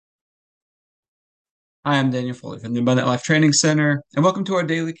I am Daniel Foley from the Abundant Life Training Center, and welcome to our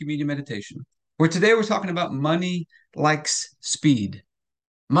daily communion meditation, where today we're talking about money likes speed.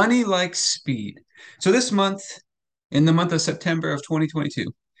 Money likes speed. So this month, in the month of September of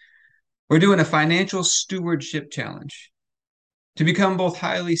 2022, we're doing a financial stewardship challenge to become both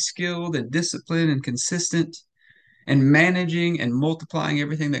highly skilled and disciplined and consistent and managing and multiplying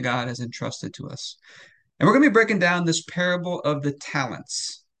everything that God has entrusted to us. And we're going to be breaking down this parable of the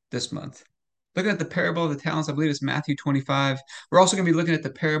talents this month. Looking at the parable of the talents, I believe it's Matthew 25. We're also going to be looking at the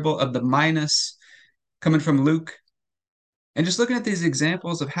parable of the minas coming from Luke, and just looking at these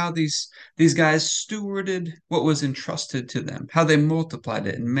examples of how these guys stewarded what was entrusted to them, how they multiplied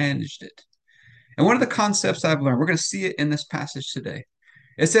it and managed it. And one of the concepts I've learned, we're going to see it in this passage today.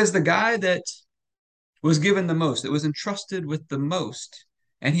 It says the guy that was given the most, that was entrusted with the most,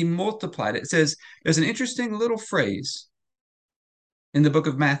 and he multiplied it. It says there's an interesting little phrase in the book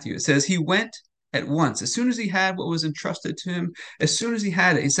of Matthew. It says he went at once. As soon as he had what was entrusted to him, as soon as he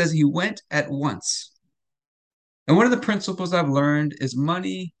had it, he says he went at once. And one of the principles I've learned is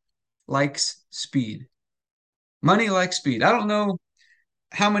money likes speed. Money likes speed. I don't know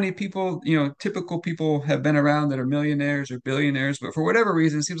how many people, typical people have been around that are millionaires or billionaires, but for whatever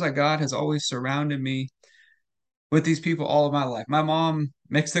reason, it seems like God has always surrounded me with these people all of my life. My mom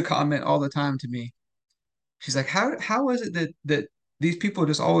makes the comment all the time to me. She's like, how is it that these people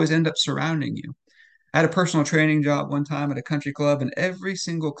just always end up surrounding you? I had a personal training job one time at a country club, and every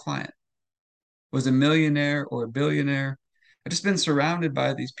single client was a millionaire or a billionaire. I've just been surrounded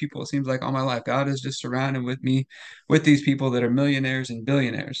by these people, it seems like all my life. God has just surrounded with me with these people that are millionaires and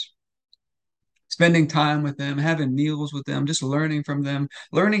billionaires. Spending time with them, having meals with them, just learning from them,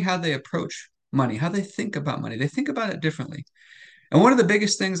 learning how they approach money, how they think about money. They think about it differently. And one of the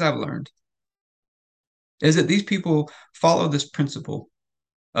biggest things I've learned is that these people follow this principle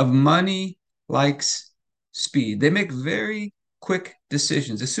of money likes speed. They make very quick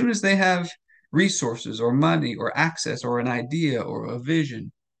decisions. As soon as they have resources or money or access or an idea or a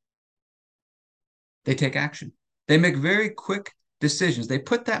vision, they take action. They make very quick decisions. They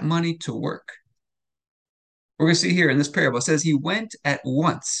put that money to work. We're going to see here in this parable, it says he went at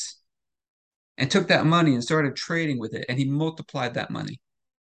once and took that money and started trading with it, and he multiplied that money.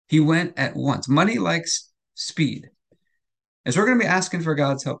 He went at once. Money likes speed. And so we're going to be asking for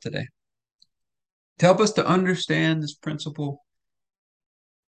God's help today to help us to understand this principle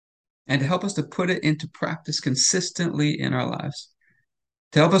and to help us to put it into practice consistently in our lives,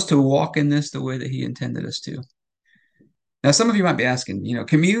 to help us to walk in this the way that He intended us to. Now, some of you might be asking,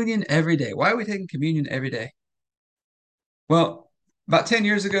 communion every day. Why are we taking communion every day? Well, about 10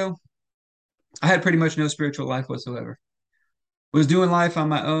 years ago, I had pretty much no spiritual life whatsoever. Was doing life on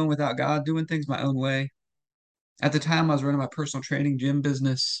my own without God, doing things my own way. At the time, I was running my personal training gym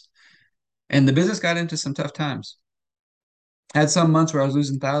business, and the business got into some tough times. I had some months where I was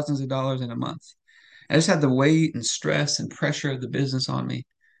losing thousands of dollars in a month. I just had the weight and stress and pressure of the business on me.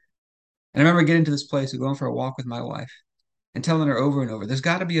 And I remember getting to this place of going for a walk with my wife and telling her over and over, there's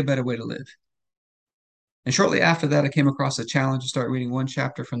got to be a better way to live. And shortly after that, I came across a challenge to start reading one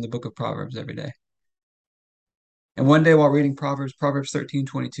chapter from the book of Proverbs every day. And one day while reading Proverbs, Proverbs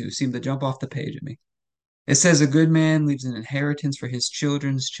 13:22 seemed to jump off the page at me. It says, a good man leaves an inheritance for his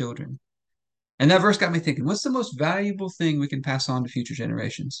children's children. And that verse got me thinking, what's the most valuable thing we can pass on to future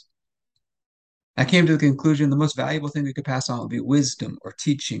generations? I came to the conclusion the most valuable thing we could pass on would be wisdom or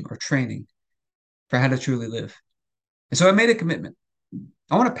teaching or training for how to truly live. And so I made a commitment.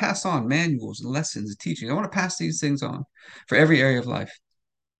 I want to pass on manuals and lessons and teaching. I want to pass these things on for every area of life.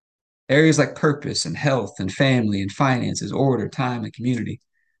 Areas like purpose and health and family and finances, order, time, and community.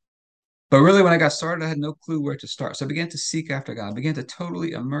 But really, when I got started, I had no clue where to start. So I began to seek after God, I began to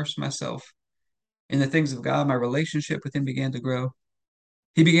totally immerse myself in the things of God. My relationship with Him began to grow.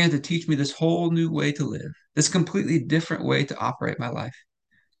 He began to teach me this whole new way to live, this completely different way to operate my life.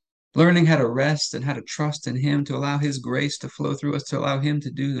 Learning how to rest and how to trust in Him, to allow His grace to flow through us, to allow Him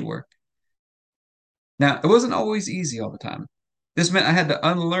to do the work. Now, it wasn't always easy all the time. This meant I had to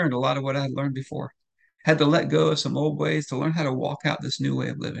unlearn a lot of what I had learned before, had to let go of some old ways to learn how to walk out this new way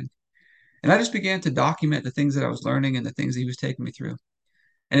of living. And I just began to document the things that I was learning and the things He was taking me through.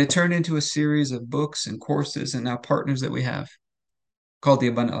 And it turned into a series of books and courses and now partners that we have called the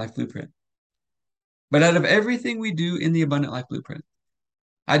Abundant Life Blueprint. But out of everything we do in the Abundant Life Blueprint,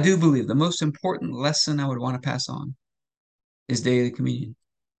 I do believe the most important lesson I would want to pass on is daily communion.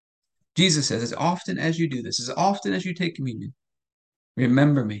 Jesus says, as often as you do this, as often as you take communion,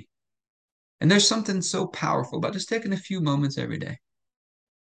 remember me. And there's something so powerful about just taking a few moments every day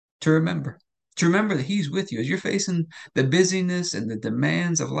to remember. To remember that he's with you as you're facing the busyness and the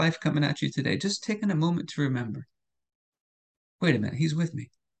demands of life coming at you today. Just taking a moment to remember, wait a minute, he's with me.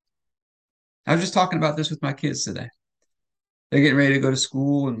 I was just talking about this with my kids today. They're getting ready to go to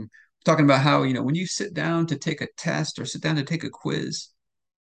school and talking about how, when you sit down to take a test or sit down to take a quiz,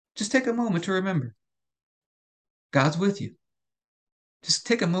 just take a moment to remember God's with you. Just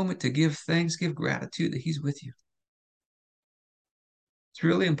take a moment to give thanks, give gratitude that he's with you. It's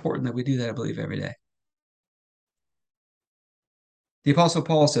really important that we do that, I believe, every day. The Apostle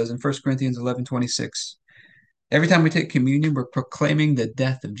Paul says in 1 Corinthians 11:26, every time we take communion, we're proclaiming the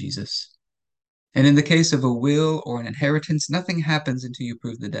death of Jesus. And in the case of a will or an inheritance, nothing happens until you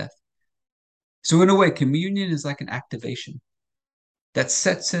prove the death. So in a way, communion is like an activation that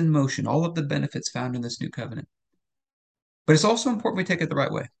sets in motion all of the benefits found in this new covenant. But it's also important we take it the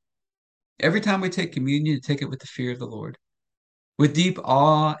right way. Every time we take communion, to take it with the fear of the Lord, with deep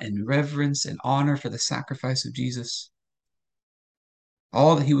awe and reverence and honor for the sacrifice of Jesus,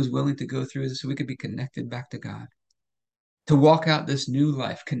 all that he was willing to go through so we could be connected back to God, to walk out this new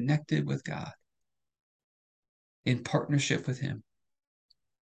life connected with God, in partnership with him.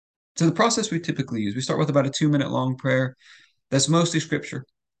 So the process we typically use, we start with about a 2-minute long prayer that's mostly scripture.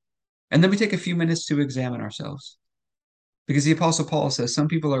 And then we take a few minutes to examine ourselves. Because the Apostle Paul says some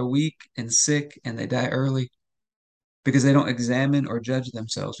people are weak and sick and they die early because they don't examine or judge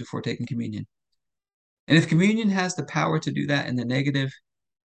themselves before taking communion. And if communion has the power to do that in the negative,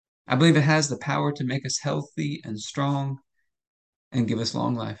 I believe it has the power to make us healthy and strong and give us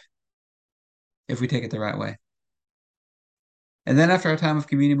long life if we take it the right way. And then after our time of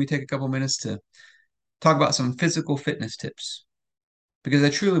communion, we take a couple minutes to talk about some physical fitness tips because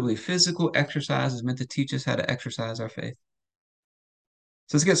I truly believe physical exercise is meant to teach us how to exercise our faith.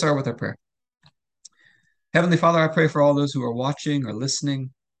 So let's get started with our prayer. Heavenly Father, I pray for all those who are watching or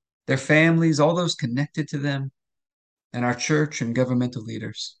listening, their families, all those connected to them, and our church and governmental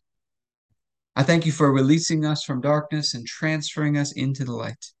leaders. I thank you for releasing us from darkness and transferring us into the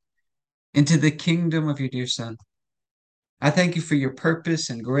light, into the kingdom of your dear Son. I thank you for your purpose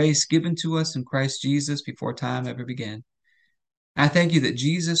and grace given to us in Christ Jesus before time ever began. I thank you that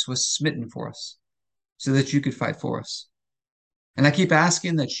Jesus was smitten for us so that you could fight for us. And I keep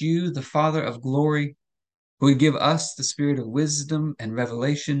asking that you, the Father of glory, would give us the spirit of wisdom and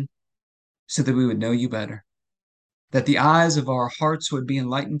revelation so that we would know you better, that the eyes of our hearts would be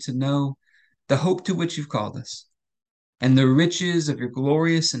enlightened to know the hope to which you've called us, and the riches of your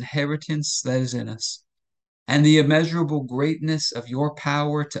glorious inheritance that is in us, and the immeasurable greatness of your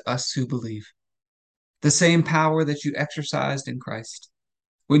power to us who believe. The same power that you exercised in Christ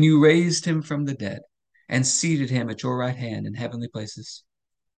when you raised him from the dead and seated him at your right hand in heavenly places,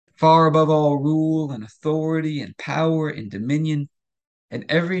 far above all rule and authority and power and dominion and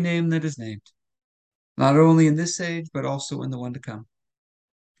every name that is named, not only in this age, but also in the one to come.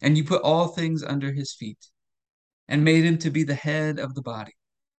 And you put all things under his feet and made him to be the head of the body,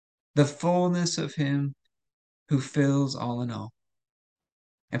 the fullness of him who fills all in all.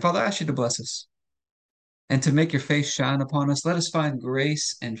 And Father, I ask you to bless us and to make your face shine upon us. Let us find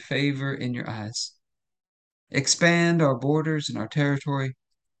grace and favor in your eyes. Expand our borders and our territory.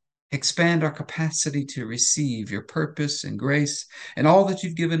 Expand our capacity to receive your purpose and grace and all that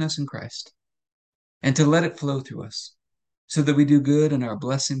you've given us in Christ, and to let it flow through us so that we do good and are a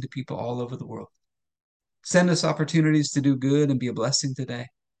blessing to people all over the world. Send us opportunities to do good and be a blessing today,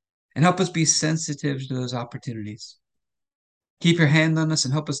 and help us be sensitive to those opportunities. Keep your hand on us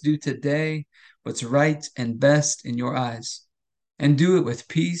and help us do today what's right and best in your eyes, and do it with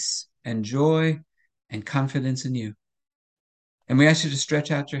peace and joy and confidence in you. And we ask you to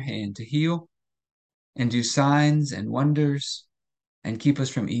stretch out your hand to heal and do signs and wonders and keep us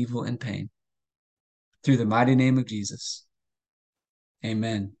from evil and pain. Through the mighty name of Jesus.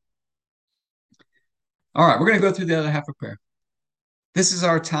 Amen. All right, we're going to go through the other half of prayer. This is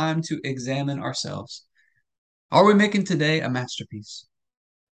our time to examine ourselves. Are we making today a masterpiece?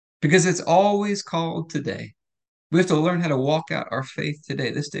 Because it's always called today. We have to learn how to walk out our faith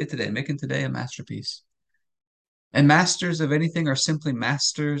today, this day today, making today a masterpiece. And masters of anything are simply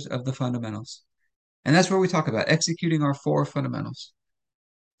masters of the fundamentals. And that's where we talk about executing our 4 fundamentals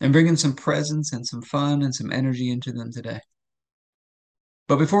and bringing some presence and some fun and some energy into them today.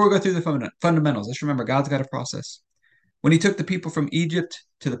 But before we go through the fundamentals, let's remember God's got a process. When he took the people from Egypt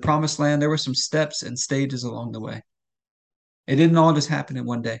to the promised land, there were some steps and stages along the way. It didn't all just happen in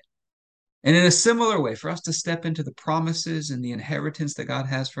one day. And in a similar way, for us to step into the promises and the inheritance that God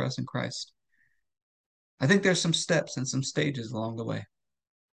has for us in Christ, I think there's some steps and some stages along the way.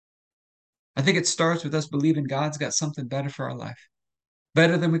 I think it starts with us believing God's got something better for our life.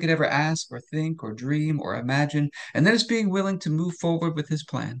 better than we could ever ask or think or dream or imagine. And then it's being willing to move forward with his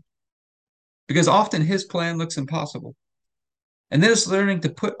plan because often his plan looks impossible. And then it's learning to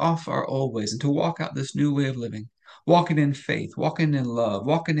put off our old ways and to walk out this new way of living, walking in faith, walking in love,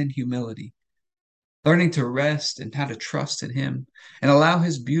 walking in humility, learning to rest and how to trust in him and allow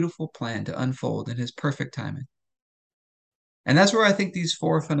his beautiful plan to unfold in his perfect timing. And that's where I think these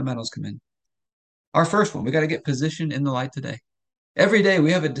four fundamentals come in. Our first one, we got to get positioned in the light today. Every day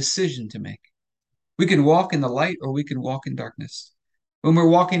we have a decision to make. We can walk in the light or we can walk in darkness. When we're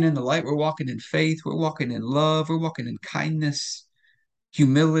walking in the light, we're walking in faith, we're walking in love, we're walking in kindness,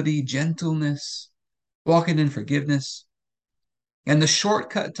 humility, gentleness, walking in forgiveness. And the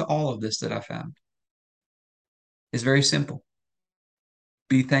shortcut to all of this that I found is very simple.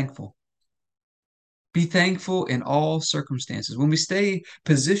 Be thankful. Be thankful in all circumstances. When we stay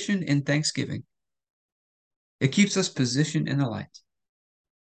positioned in thanksgiving, it keeps us positioned in the light.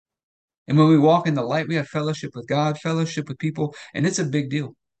 And when we walk in the light, we have fellowship with God, fellowship with people, and it's a big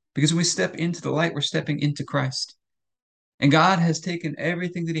deal. Because when we step into the light, we're stepping into Christ. And God has taken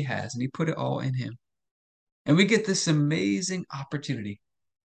everything that He has and He put it all in Him. And we get this amazing opportunity.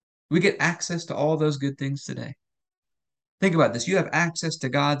 We get access to all those good things today. Think about this. You have access to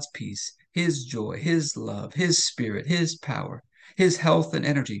God's peace, His joy, His love, His spirit, His power, His health and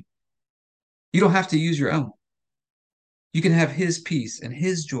energy. You don't have to use your own. You can have His peace and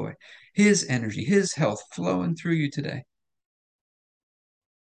His joy, His energy, His health flowing through you today.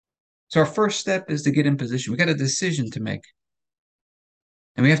 So our first step is to get in position. We got a decision to make,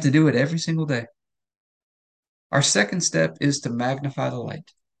 and we have to do it every single day. Our second step is to magnify the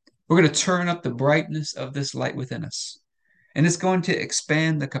light. We're going to turn up the brightness of this light within us, and it's going to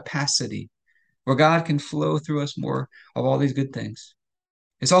expand the capacity where God can flow through us more of all these good things.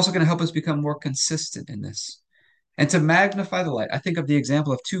 It's also going to help us become more consistent in this. And to magnify the light, I think of the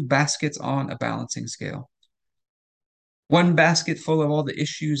example of two baskets on a balancing scale. One basket full of all the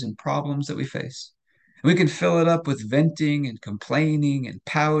issues and problems that we face. And we can fill it up with venting and complaining and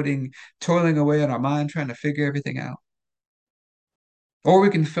pouting, toiling away on our mind, trying to figure everything out. Or we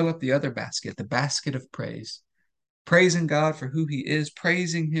can fill up the other basket, the basket of praise, praising God for who He is,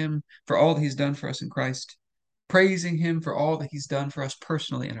 praising Him for all that He's done for us in Christ, praising Him for all that He's done for us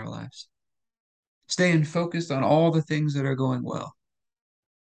personally in our lives. Staying focused on all the things that are going well.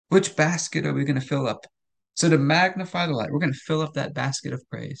 Which basket are we going to fill up? So to magnify the light, we're going to fill up that basket of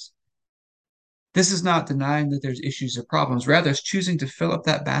praise. This is not denying that there's issues or problems. Rather, it's choosing to fill up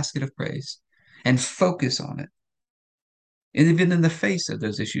that basket of praise and focus on it, and even in the face of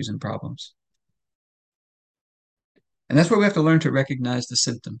those issues and problems. And that's where we have to learn to recognize the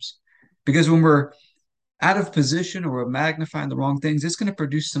symptoms. Because when we're out of position or we're magnifying the wrong things, it's going to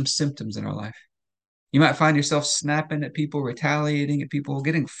produce some symptoms in our life. You might find yourself snapping at people, retaliating at people,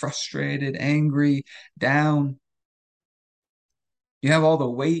 getting frustrated, angry, down. You have all the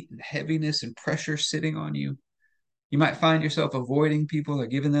weight and heaviness and pressure sitting on you. You might find yourself avoiding people or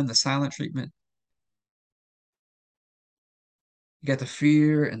giving them the silent treatment. You got the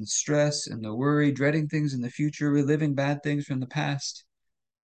fear and the stress and the worry, dreading things in the future, reliving bad things from the past,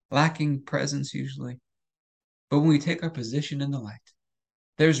 lacking presence usually. But when we take our position in the light,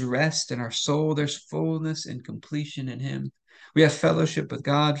 there's rest in our soul, there's fullness and completion in Him. We have fellowship with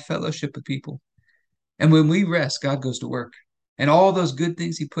God, fellowship with people. And when we rest, God goes to work. And all those good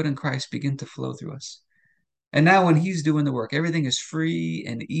things He put in Christ begin to flow through us. And now when He's doing the work, everything is free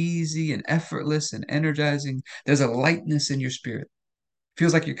and easy and effortless and energizing. There's a lightness in your spirit.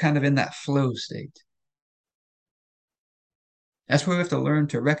 Feels like you're kind of in that flow state. That's where we have to learn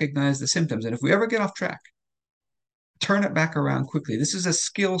to recognize the symptoms. And if we ever get off track, turn it back around quickly. This is a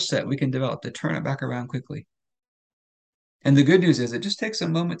skill set we can develop to turn it back around quickly. And the good news is it just takes a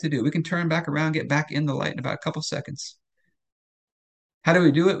moment to do. We can turn back around, get back in the light in about a couple seconds. How do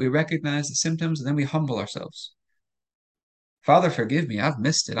we do it? We recognize the symptoms and then we humble ourselves. Father, forgive me. I've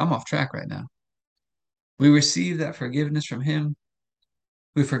missed it. I'm off track right now. We receive that forgiveness from Him.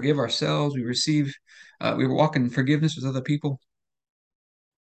 We forgive ourselves. We walk in forgiveness with other people.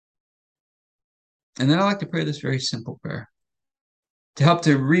 And then I like to pray this very simple prayer to help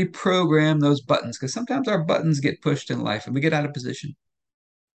to reprogram those buttons, because sometimes our buttons get pushed in life and we get out of position.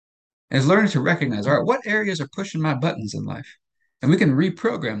 And it's learning to recognize, all right, what areas are pushing my buttons in life? And we can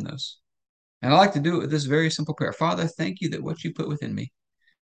reprogram those. And I like to do it with this very simple prayer. Father, thank you that what you put within me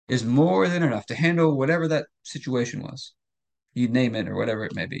is more than enough to handle whatever that situation was. You name it or whatever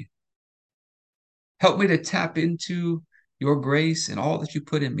it may be. Help me to tap into your grace and all that you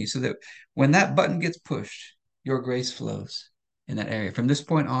put in me so that when that button gets pushed, your grace flows in that area from this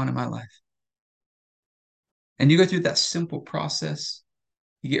point on in my life. And you go through that simple process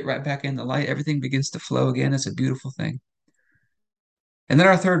You get right back in the light. Everything begins to flow again. It's a beautiful thing. And then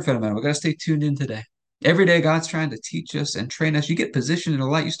our third fundamental, we got to stay tuned in today. Every day, God's trying to teach us and train us. You get positioned in the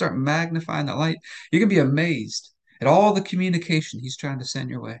light. You start magnifying the light. You can be amazed at all the communication He's trying to send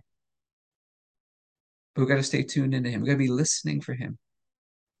your way. But we got to stay tuned into Him. We got to be listening for Him.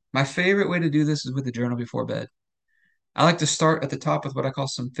 My favorite way to do this is with the journal before bed. I like to start at the top with what I call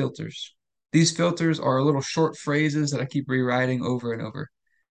some filters. These filters are little short phrases that I keep rewriting over and over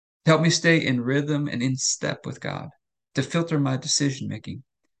to help me stay in rhythm and in step with God, to filter my decision making.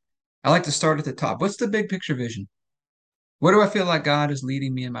 I like to start at the top. What's the big picture vision? Where do I feel like God is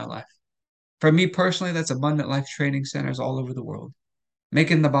leading me in my life? For me personally, that's Abundant Life training centers all over the world,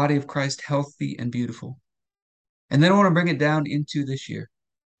 making the body of Christ healthy and beautiful. And then I want to bring it down into this year.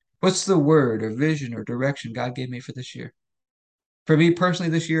 What's the word or vision or direction God gave me for this year? For me personally,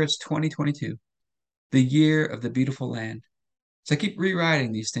 this year it's 2022, the year of the beautiful land. So I keep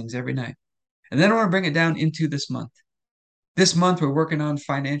rewriting these things every night. And then I want to bring it down into this month. This month, we're working on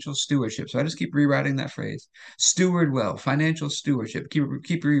financial stewardship. So I just keep rewriting that phrase. Steward well, financial stewardship.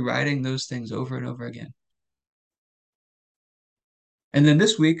 Keep rewriting those things over and over again. And then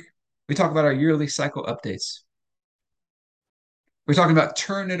this week, we talk about our yearly cycle updates. We're talking about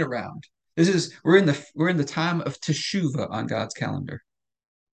turn it around. We're in the time of Teshuvah on God's calendar.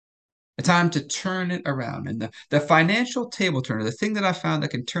 A time to turn it around. And the financial table turner, the thing that I found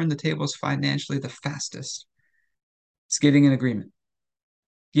that can turn the tables financially the fastest, is getting an agreement.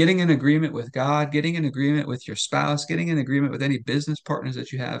 Getting an agreement with God, getting an agreement with your spouse, getting an agreement with any business partners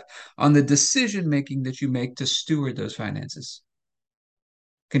that you have on the decision making that you make to steward those finances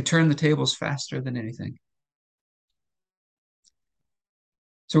can turn the tables faster than anything.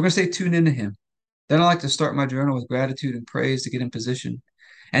 So we're going to stay tuned into Him. Then I like to start my journal with gratitude and praise to get in position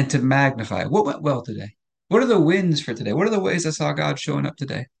and to magnify what went well today. What are the wins for today? What are the ways I saw God showing up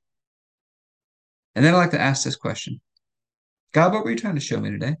today? And then I like to ask this question: God, what were you trying to show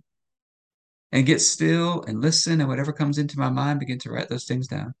me today? And get still and listen, and whatever comes into my mind, begin to write those things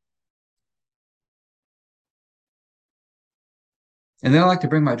down. And then I like to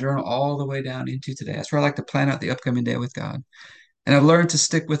bring my journal all the way down into today. That's where I like to plan out the upcoming day with God. And I've learned to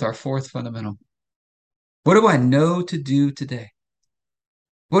stick with our fourth fundamental. What do I know to do today?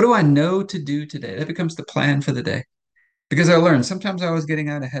 What do I know to do today? That becomes the plan for the day. Because I learned sometimes I was getting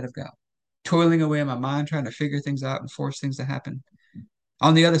out ahead of God, toiling away in my mind, trying to figure things out and force things to happen.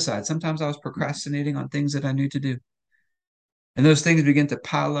 On the other side, sometimes I was procrastinating on things that I knew to do. And those things begin to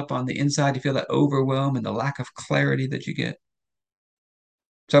pile up on the inside. You feel that overwhelm and the lack of clarity that you get.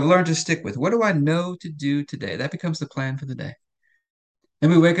 So I've learned to stick with what do I know to do today? That becomes the plan for the day. Then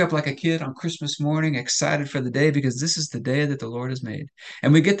we wake up like a kid on Christmas morning, excited for the day because this is the day that the Lord has made.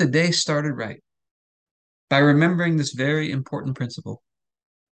 And we get the day started right by remembering this very important principle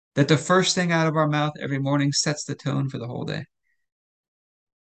that the first thing out of our mouth every morning sets the tone for the whole day.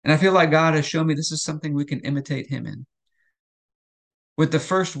 And I feel like God has shown me this is something we can imitate Him in. With the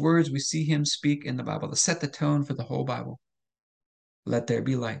first words we see Him speak in the Bible, to set the tone for the whole Bible. Let there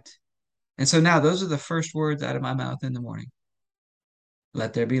be light. And so now those are the first words out of my mouth in the morning.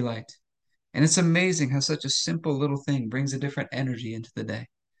 Let there be light. And it's amazing how such a simple little thing brings a different energy into the day.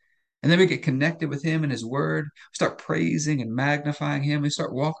 And then we get connected with Him and His Word. We start praising and magnifying Him. We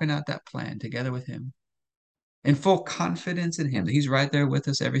start walking out that plan together with Him in full confidence in Him that He's right there with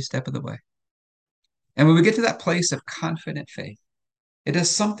us every step of the way. And when we get to that place of confident faith, it does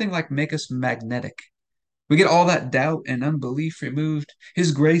something like make us magnetic. We get all that doubt and unbelief removed.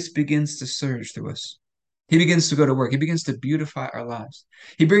 His grace begins to surge through us. He begins to go to work. He begins to beautify our lives.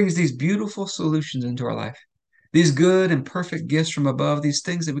 He brings these beautiful solutions into our life, these good and perfect gifts from above, these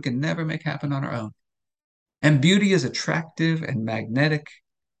things that we can never make happen on our own. And beauty is attractive and magnetic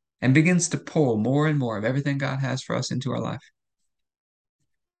and begins to pull more and more of everything God has for us into our life.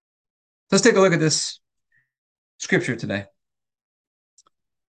 Let's take a look at this scripture today.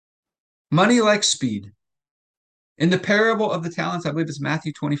 Money like speed. In the parable of the talents, I believe it's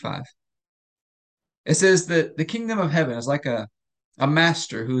Matthew 25. It says that the kingdom of heaven is like a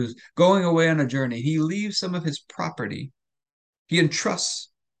master who's going away on a journey. He leaves some of his property. He entrusts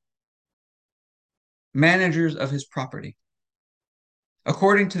managers of his property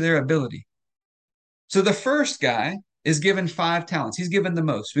according to their ability. So the first guy is given 5 talents. He's given the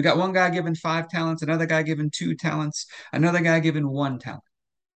most. We got one guy given 5 talents, another guy given 2 talents, another guy given 1 talent.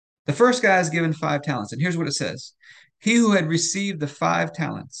 The first guy is given 5 talents. And here's what it says. He who had received the 5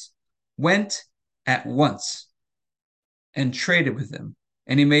 talents went at once and traded with them,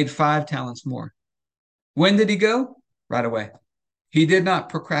 and he made 5 talents more. When did he go? Right away. He did not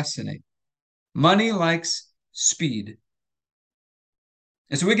procrastinate. Money likes speed.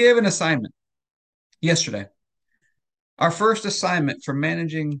 And so we gave an assignment yesterday. Our first assignment for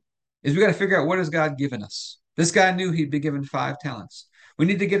managing is we got to figure out what has God given us. This guy knew he'd be given 5 talents. We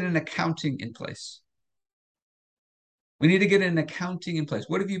need to get an accounting in place. We need to get an accounting in place.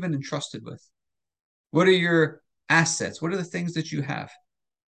 What have you been entrusted with? What are your assets? What are the things that you have?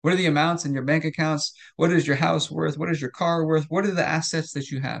 What are the amounts in your bank accounts? What is your house worth? What is your car worth? What are the assets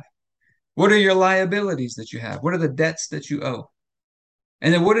that you have? What are your liabilities that you have? What are the debts that you owe?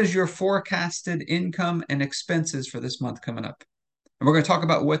 And then what is your forecasted income and expenses for this month coming up? And we're going to talk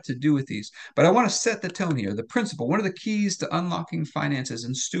about what to do with these. But I want to set the tone here. The principle, one of the keys to unlocking finances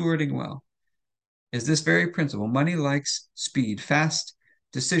and stewarding well is this very principle. Money likes speed, fast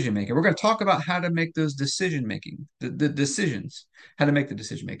decision making. We're going to talk about how to make those decision making, the decisions, how to make the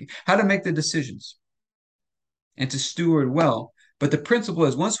decision making, how to make the decisions and to steward well. But the principle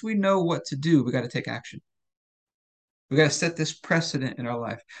is once we know what to do, we got to take action. We got to set this precedent in our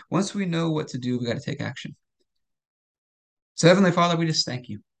life. Once we know what to do, we got to take action. So, Heavenly Father, we just thank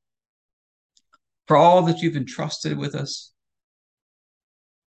you for all that you've entrusted with us.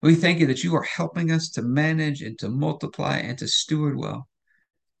 We thank you that you are helping us to manage and to multiply and to steward well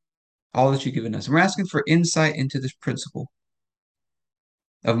all that you've given us. And we're asking for insight into this principle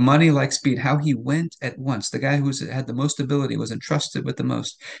of money like speed, how he went at once. The guy who had the most ability was entrusted with the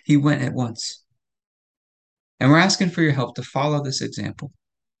most. He went at once. And we're asking for your help to follow this example,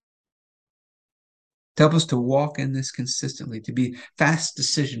 to help us to walk in this consistently, to be fast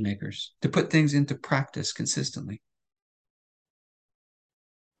decision makers, to put things into practice consistently.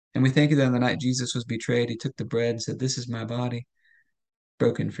 And we thank you that on the night Jesus was betrayed, he took the bread and said, "This is my body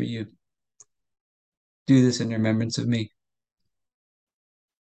broken for you. Do this in remembrance of me."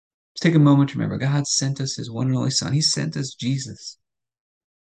 Let's take a moment to remember God sent us his one and only Son. He sent us Jesus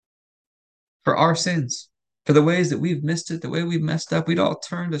for our sins, for the ways that we've missed it, the way we've messed up. We'd all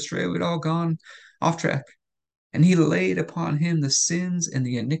turned astray. We'd all gone off track. And he laid upon him the sins and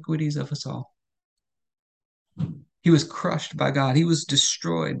the iniquities of us all. He was crushed by God. He was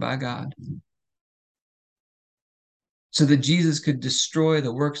destroyed by God so that Jesus could destroy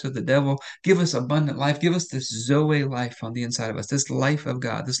the works of the devil, give us abundant life, give us this Zoe life on the inside of us, this life of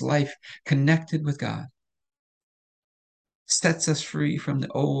God, this life connected with God, sets us free from the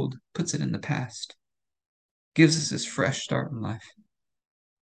old, puts it in the past, gives us this fresh start in life.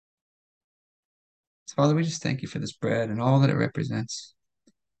 So, Father, we just thank you for this bread and all that it represents.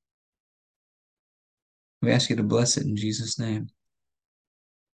 We ask you to bless it in Jesus' name.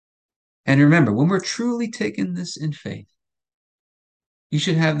 And remember, when we're truly taking this in faith, you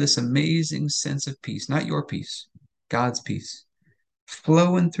should have this amazing sense of peace, not your peace, God's peace,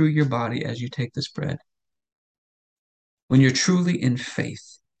 flowing through your body as you take this bread. When you're truly in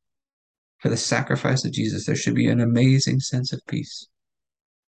faith for the sacrifice of Jesus, there should be an amazing sense of peace.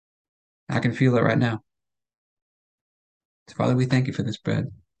 I can feel it right now. So, Father, we thank you for this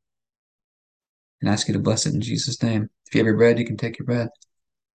bread and ask you to bless it in Jesus' name. If you have your bread, you can take your bread.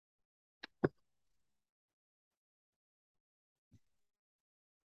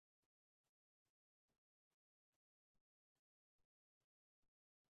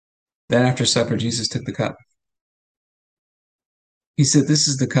 Then after supper, Jesus took the cup. He said, "This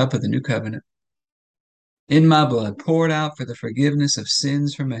is the cup of the new covenant in my blood, poured out for the forgiveness of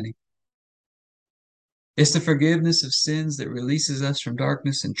sins for many." It's the forgiveness of sins that releases us from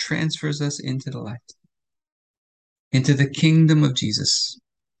darkness and transfers us into the light, into the kingdom of Jesus.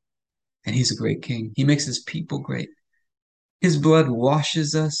 And he's a great king. He makes his people great. His blood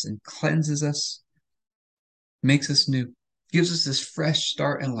washes us and cleanses us, makes us new, gives us this fresh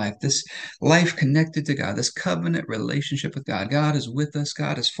start in life, this life connected to God, this covenant relationship with God. God is with us,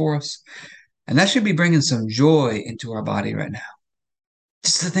 God is for us. And that should be bringing some joy into our body right now.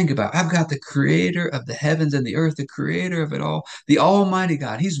 Just to think about, I've got the creator of the heavens and the earth, the creator of it all, the almighty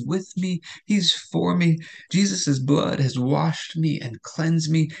God. He's with me. He's for me. Jesus' blood has washed me and cleansed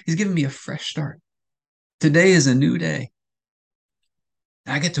me. He's given me a fresh start. Today is a new day.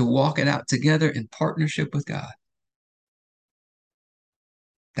 I get to walk it out together in partnership with God.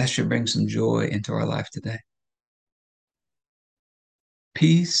 That should bring some joy into our life today.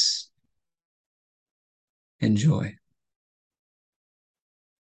 Peace and joy.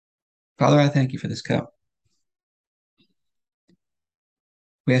 Father, I thank you for this cup.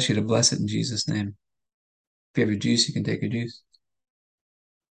 We ask you to bless it in Jesus' name. If you have your juice, you can take your juice.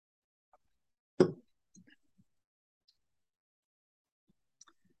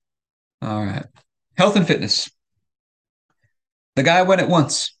 All right. Health and fitness. The guy went at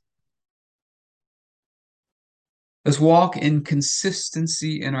once. Let's walk in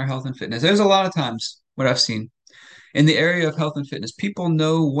consistency in our health and fitness. There's a lot of times what I've seen In the area of health and fitness, people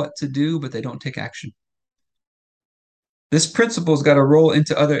know what to do, but they don't take action. This principle's got to roll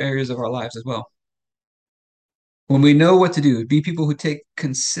into other areas of our lives as well. When we know what to do, be people who take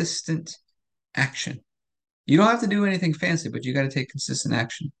consistent action. You don't have to do anything fancy, but you got to take consistent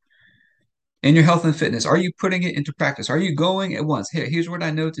action. In your health and fitness, are you putting it into practice? Are you going at once? Here's what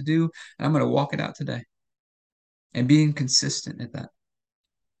I know to do, and I'm going to walk it out today. And being consistent at that.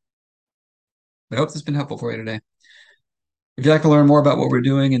 I hope this has been helpful for you today. If you'd like to learn more about what we're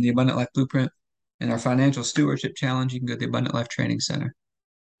doing in the Abundant Life Blueprint and our Financial Stewardship Challenge, you can go to the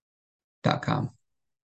AbundantLifeTrainingCenter.com.